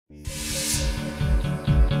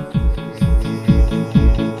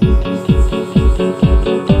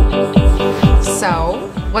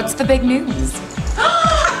What's the big news?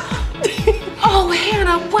 Oh,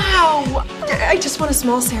 Hannah, wow! I just want a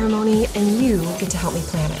small ceremony, and you get to help me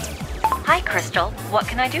plan it. Hi, Crystal. What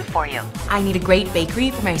can I do for you? I need a great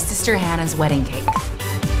bakery for my sister Hannah's wedding cake.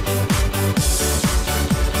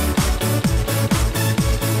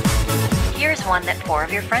 Here's one that 4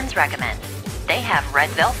 of your friends recommend. They have red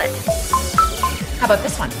velvet. How about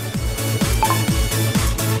this one?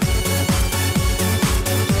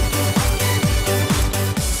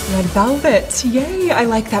 Red velvet, yay, I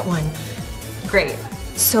like that one. Great,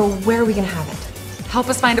 so where are we gonna have it? Help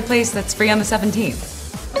us find a place that's free on the 17th.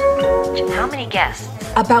 How many guests?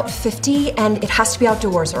 About 50, and it has to be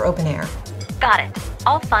outdoors or open air. Got it.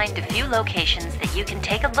 I'll find a few locations that you can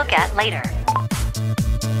take a look at later.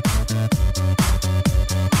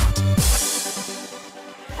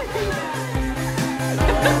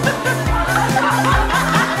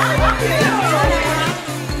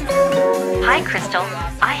 Hi, Crystal.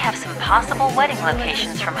 I have some possible wedding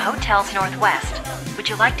locations from Hotels Northwest. Would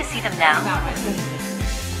you like to see them now?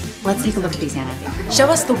 Let's take a look at these, Hannah. Show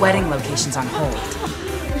us the wedding locations on hold.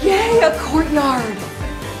 Yay, a courtyard!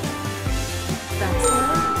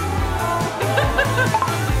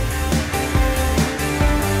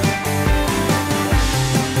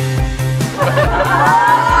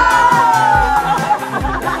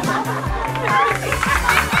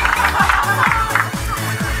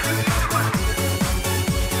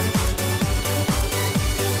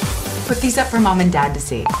 Put these up for Mom and Dad to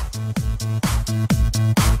see.